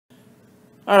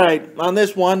Alright, on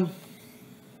this one,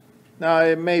 now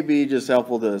it may be just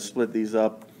helpful to split these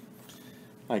up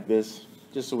like this,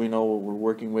 just so we know what we're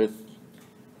working with.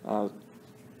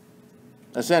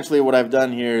 Essentially what I've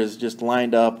done here is just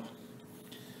lined up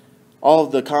all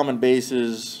of the common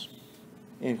bases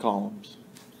in columns.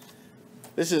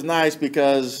 This is nice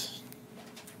because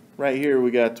right here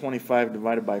we got 25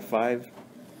 divided by 5,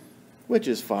 which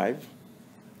is 5.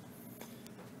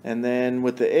 And then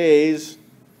with the a's,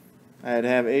 I'd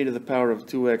have a to the power of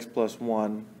 2x plus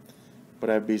 1, but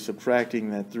I'd be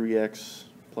subtracting that 3x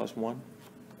plus 1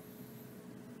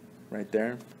 right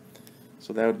there.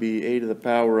 So that would be a to the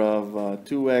power of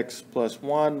 2x plus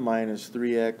 1 minus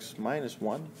 3x minus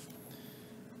 1,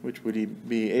 which would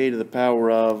be a to the power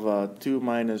of 2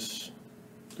 minus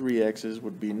 3x's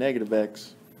would be negative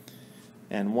x,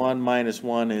 and 1 minus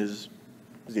 1 is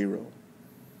 0.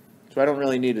 So I don't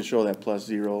really need to show that plus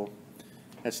 0.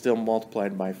 That's still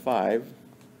multiplied by 5.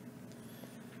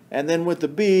 And then with the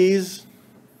b's,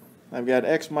 I've got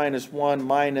x minus 1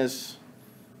 minus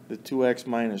the 2x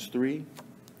minus 3.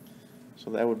 So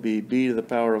that would be b to the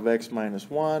power of x minus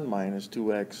 1 minus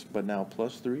 2x, but now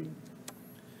plus 3.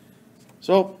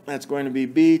 So that's going to be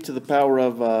b to the power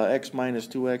of x minus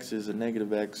 2x is a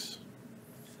negative x,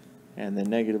 and then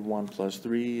negative 1 plus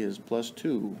 3 is plus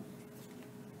 2.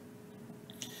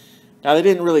 Now they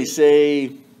didn't really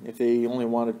say if they only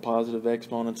wanted positive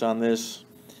exponents on this,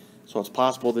 so it's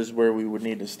possible this is where we would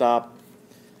need to stop,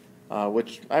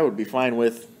 which I would be fine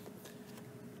with.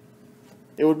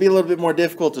 It would be a little bit more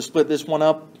difficult to split this one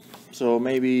up, so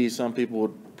maybe some people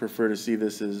would prefer to see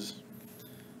this as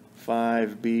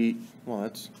 5b, well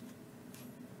that's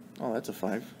a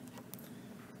 5.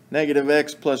 Negative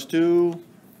x plus 2,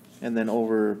 and then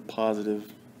over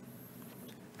positive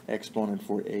exponent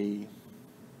for a.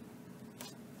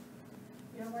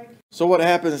 So what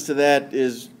happens to that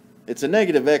is it's a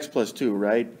negative x plus 2,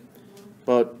 right?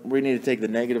 But we need to take the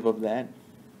negative of that.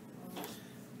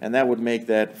 And that would make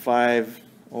that 5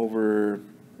 over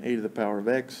a to the power of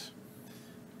x,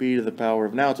 b to the power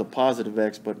of, now it's a positive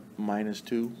x, but minus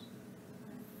 2.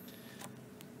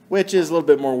 Which is a little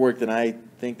bit more work than I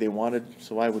think they wanted,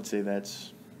 so I would say that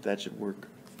should work.